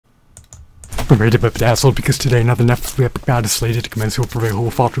I'm ready to be bedazzled because today another Netflix epic battle is slated to commence. Who will prevail, who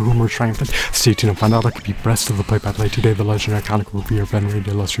will falter, whom will triumphant. Stay tuned and find out. I could be breast of the play by play today. The legendary iconic will be your venerated,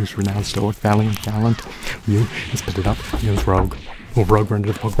 illustrious, renowned, stoic, valiant, gallant. Ryu is spit it up against Rogue. Will Rogue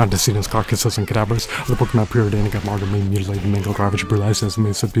render the Pokemon Deciduous, carcasses, and cadavers? The Pokemon preordained got martyred, mutilated, mangled, ravaged, brutalized, as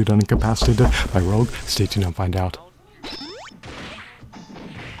may subdued, and incapacitated by Rogue. Stay tuned and find out.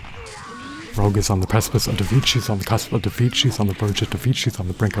 Rogue is on the precipice of defeat. She's on the cusp of defeat. She's on the verge of defeat. She's on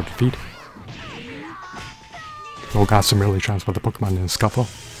the brink of defeat. Rogue has to merely transfer the Pokemon in a scuffle.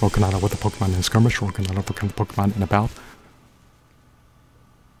 Rogue cannot out with the Pokemon in a skirmish. Rogue cannot overcome the Pokemon in a bout.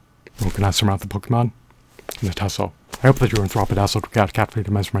 Rogue cannot surmount the Pokemon in a tussle. I hope that you're enthralled, dazzled,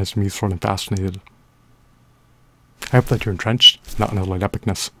 captivated, mesmerized, amused, and fascinated. I hope that you're entrenched in that unalloyed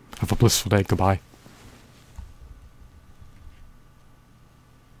epicness. Have a blissful day. Goodbye.